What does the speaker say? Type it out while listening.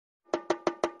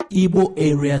Igbo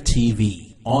Area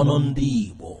TV on the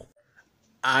Igbo.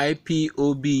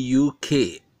 IPOB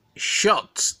UK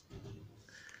shut.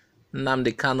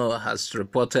 Nnamdi Kanu has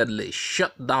reportedly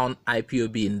shut down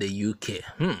IPOB in the UK.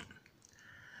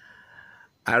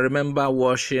 I remember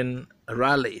watching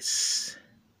rallies,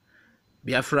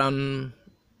 Biafran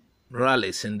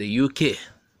rallies in the UK,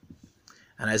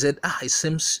 and I said, it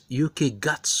seems UK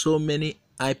got so many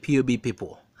IPOB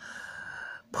people.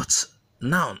 But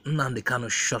now Nnamdi Kanu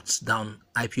shuts down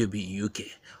IPOB UK.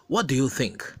 What do you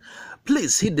think?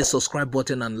 Please hit the subscribe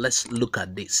button and let's look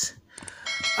at this.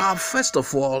 First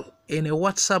of all, in a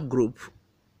WhatsApp group,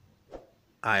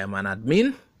 I am an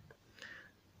admin.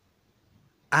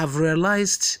 I've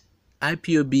realized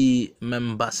IPOB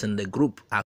members in the group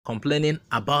are complaining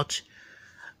about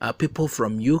people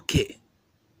from UK.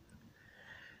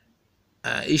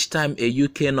 Each time a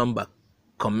UK number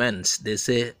comments, they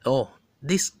say, oh,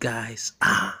 these guys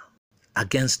are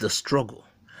against the struggle.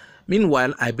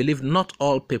 Meanwhile, I believe not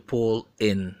all people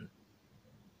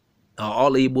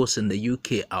all Igbos in the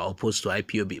UK are opposed to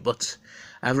IPOB, but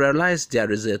I've realized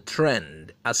there is a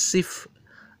trend as if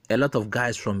a lot of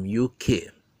guys from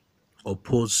UK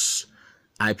oppose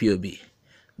IPOB.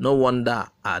 No wonder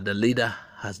the leader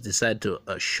has decided to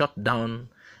shut down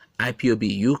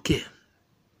IPOB UK.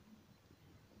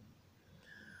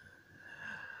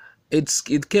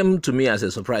 It came to me as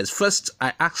a surprise. First,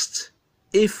 I asked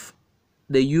if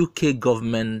the UK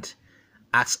government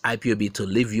asked IPOB to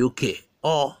leave UK,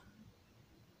 or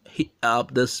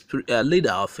the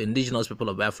leader of indigenous people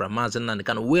of Biafra, and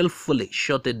can willfully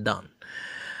shut it down.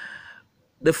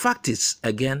 The fact is,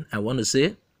 again, I want to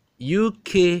say,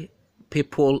 UK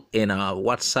people in our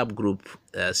WhatsApp group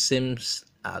seems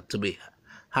to be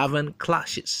having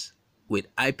clashes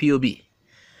with IPOB.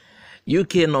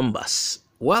 UK numbers.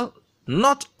 Well,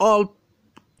 not all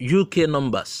UK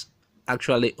numbers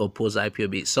actually oppose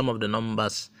IPOB. Some of the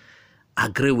numbers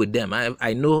agree with them.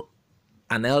 I know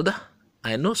an elder.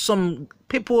 I know some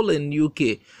people in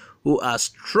UK who are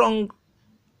strong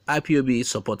IPOB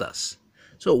supporters.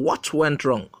 So what went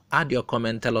wrong? Add your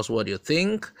comment. Tell us what you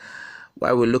think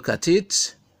while we look at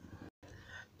it.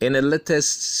 In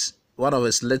one of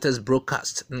his latest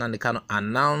broadcasts, Nnamdi Kanu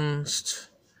announced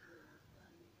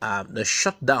the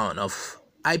shutdown of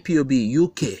IPOB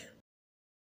UK.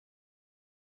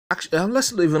 Actually,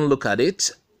 let's even look at it.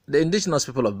 The indigenous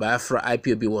people of Biafra,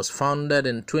 IPOB, was founded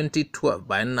in 2012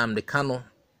 by Nnamdi Kanu,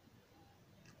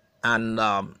 and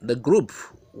the group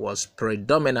was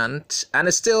predominant, and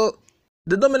it's still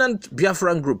the dominant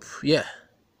Biafran group,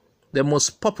 the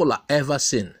most popular ever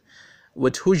seen,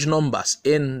 with huge numbers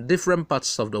in different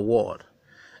parts of the world,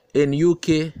 in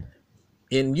UK,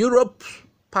 in Europe,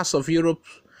 parts of Europe,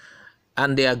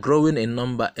 and they are growing in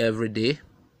number every day.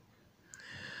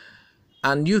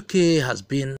 And UK has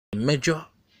been a major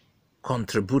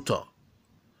contributor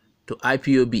to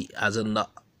IPOB, as in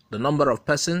the number of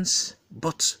persons.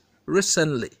 But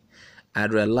recently, I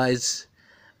realized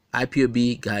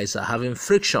IPOB guys are having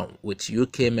friction with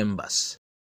UK members.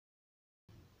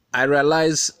 I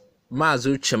realize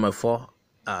Mazi Uchemefo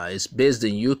is based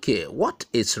in UK. What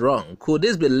is wrong? Could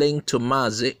this be linked to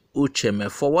Mazi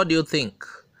Uchemefo? What do you think?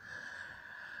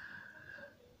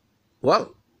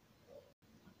 Well,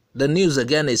 the news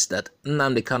again is that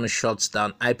Nnamdi Kanu shuts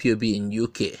down IPOB in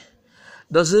UK.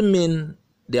 Does it mean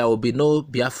there will be no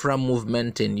Biafra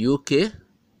movement in UK?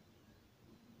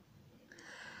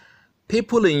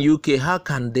 People in UK, how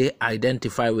can they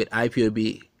identify with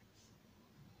IPOB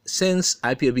since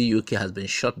IPOB UK has been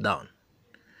shut down?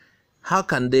 How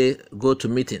can they go to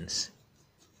meetings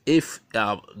if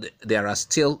there are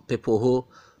still people who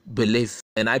believe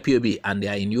in IPOB and they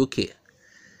are in UK?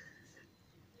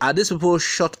 Are these people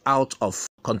shut out of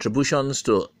contributions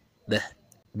to the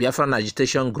Biafran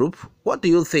agitation group? What do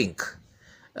you think?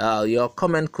 Your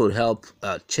comment could help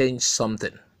change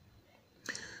something.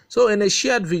 So in a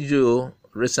shared video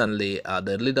recently,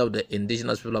 the leader of the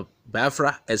indigenous people of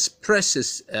Biafra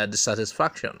expresses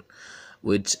dissatisfaction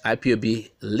with IPOB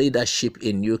leadership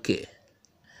in UK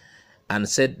and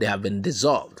said they have been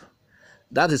dissolved.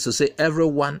 That is to say,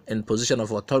 everyone in position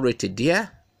of authority there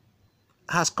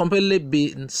has completely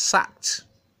been sacked.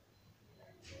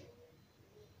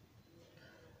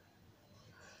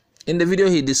 In the video,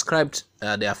 he described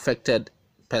the affected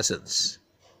persons.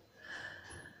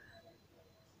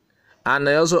 And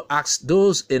I also asked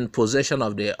those in possession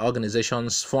of the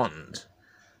organization's fund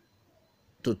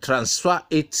to transfer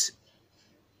it,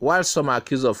 while some are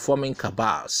accused of forming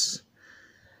cabals.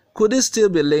 Could it still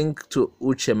be linked to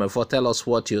Uchemefo? Tell us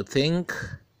what you think.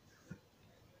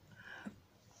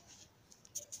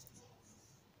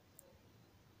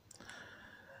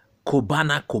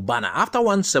 Cubana. After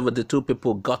 172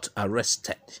 people got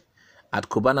arrested at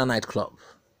Cubana nightclub.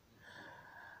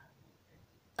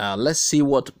 Let's see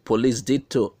what police did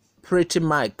to Pretty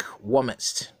Mike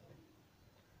Warmest.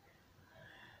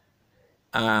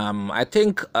 I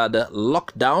think the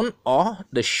lockdown or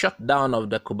the shutdown of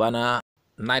the Cubana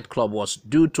nightclub was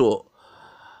due to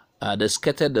they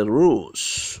scattered the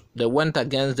rules. They went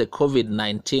against the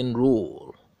COVID-19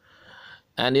 rule.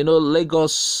 And you know,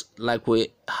 Lagos, like we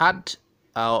had,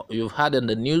 you've had in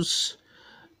the news,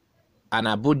 and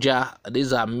Abuja,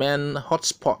 these are main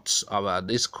hotspots of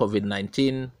this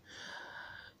COVID-19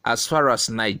 as far as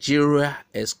Nigeria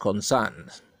is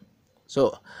concerned.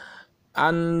 So,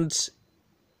 and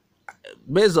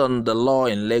based on the law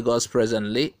in Lagos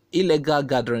presently, illegal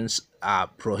gatherings are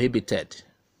prohibited.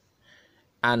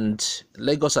 And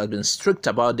Lagos has been strict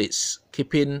about this,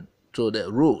 keeping to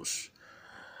the rules.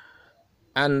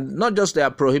 And not just they are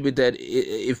prohibited,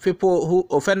 if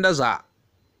offenders are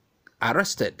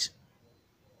arrested.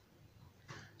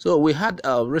 So we had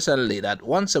recently that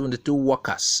 172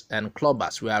 workers and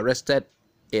clubbers were arrested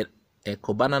in a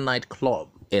Cubana nightclub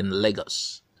in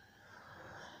Lagos.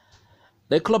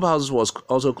 The clubhouse was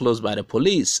also closed by the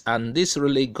police, and this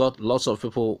really got lots of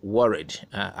people worried.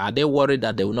 Are they worried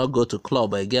that they will not go to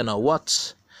club again, or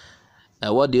what?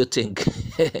 What do you think?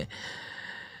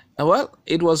 Well,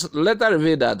 it was later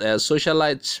revealed that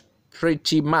socialite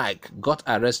Pretty Mike got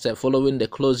arrested following the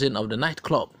closing of the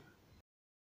nightclub.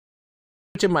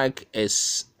 Pretty Mike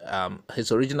is,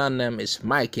 his original name is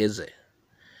Mike Eze.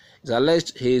 It's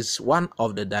alleged he is one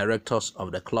of the directors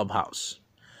of the clubhouse.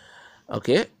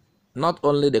 Okay, not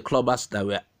only the clubbers that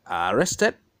were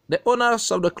arrested, the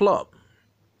owners of the club.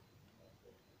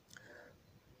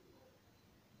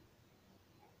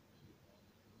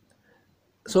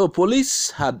 So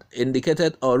police had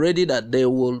indicated already that they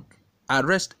will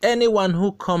arrest anyone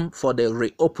who come for the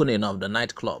reopening of the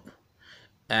nightclub.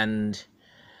 And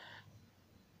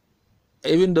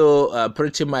even though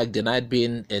Pretty Mike denied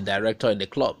being a director in the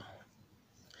club,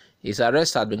 his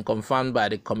arrest had been confirmed by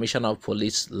the Commissioner of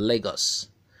Police Lagos,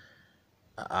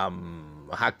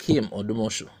 Hakeem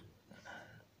Odumoshu.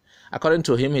 According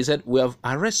to him, he said, "We have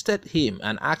arrested him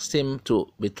and asked him to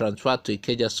be transferred to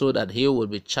Ikeja so that he will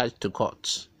be charged to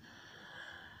court."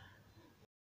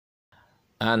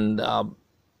 And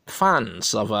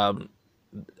fans of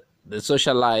the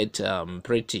socialite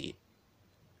Pretty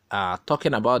are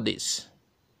talking about this.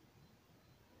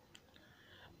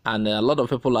 And a lot of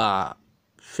people are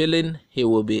feeling he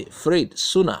will be freed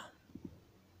sooner.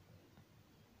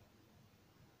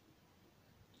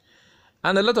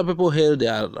 And a lot of people hailed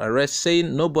their arrest,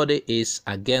 saying nobody is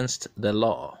against the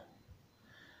law.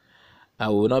 I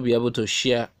will not be able to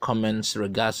share comments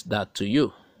regards that to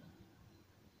you.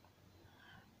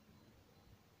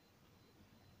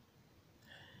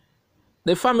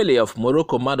 The family of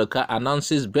Morocco Maduka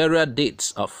announces burial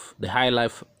dates of the high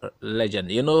life legend.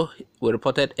 You know, we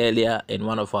reported earlier in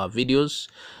one of our videos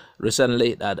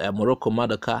recently that Morocco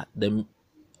Maduka, the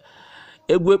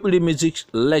Igbo music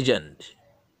legend,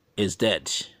 is dead.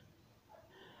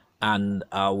 And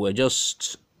we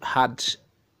just had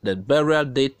the burial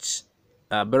date,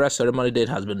 burial ceremony date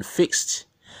has been fixed.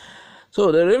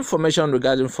 So the information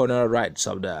regarding funeral rites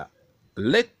of the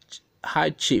late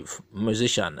High Chief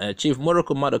musician, Chief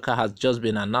Morocco Maduka, has just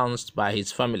been announced by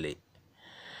his family.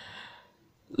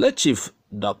 Late Chief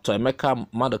Dr. Emeka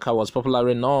Maduka was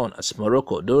popularly known as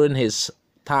Morocco during his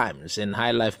times in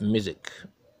high life music.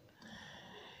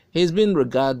 He's been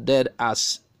regarded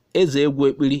as Eze in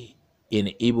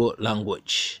Igbo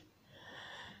language.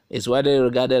 He's widely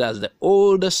regarded as the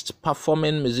oldest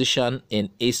performing musician in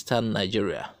eastern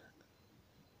Nigeria.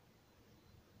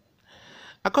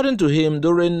 According to him,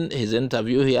 during his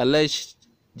interview, he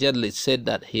allegedly said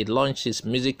that he launched his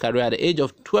music career at the age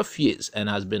of 12 years and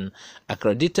has been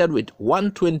accredited with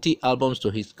 120 albums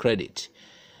to his credit.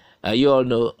 You all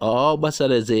know, well,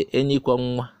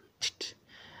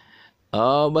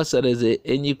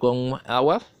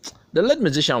 the late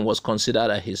musician was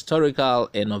considered a historical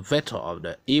innovator of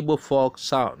the Igbo folk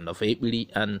sound of Ebili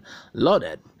and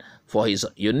lauded for his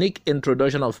unique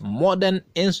introduction of modern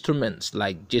instruments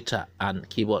like guitar and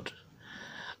keyboard.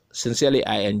 Sincerely,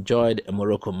 I enjoyed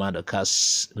Morocco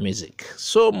Maduka's music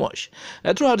so much.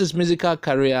 Throughout his musical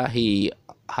career, he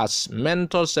has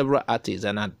mentored several artists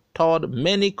and had toured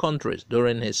many countries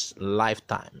during his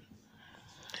lifetime.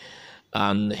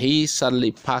 And he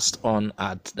sadly passed on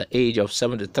at the age of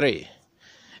 73.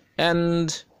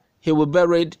 And he will be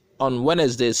buried on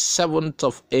Wednesday, 7th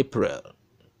of April,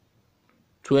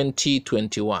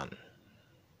 2021.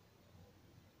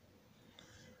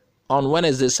 On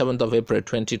Wednesday, 7th of April,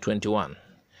 2021.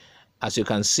 as you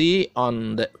can see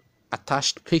on the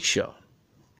attached picture.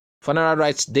 Funeral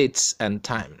rites dates and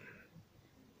time.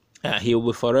 He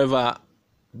will forever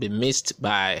be missed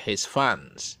by his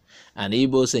fans and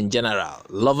Igbos in general.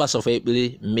 Lovers of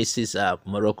Ebili misses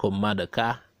Morocco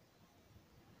Maduka.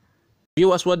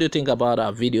 Viewers, what do you think about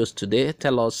our videos today?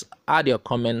 Tell us, add your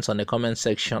comments on the comment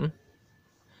section.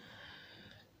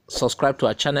 Subscribe to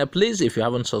our channel, please. If you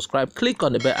haven't subscribed, click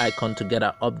on the bell icon to get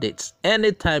our updates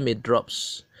anytime it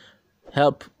drops.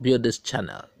 Help build this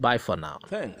channel. Bye for now.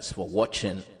 Thanks for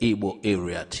watching Igbo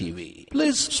Area TV.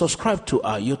 Please subscribe to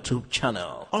our YouTube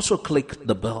channel. Also click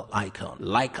the bell icon.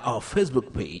 Like our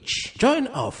Facebook page. Join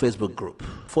our Facebook group.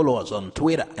 Follow us on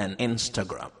Twitter and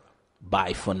Instagram.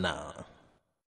 Bye for now.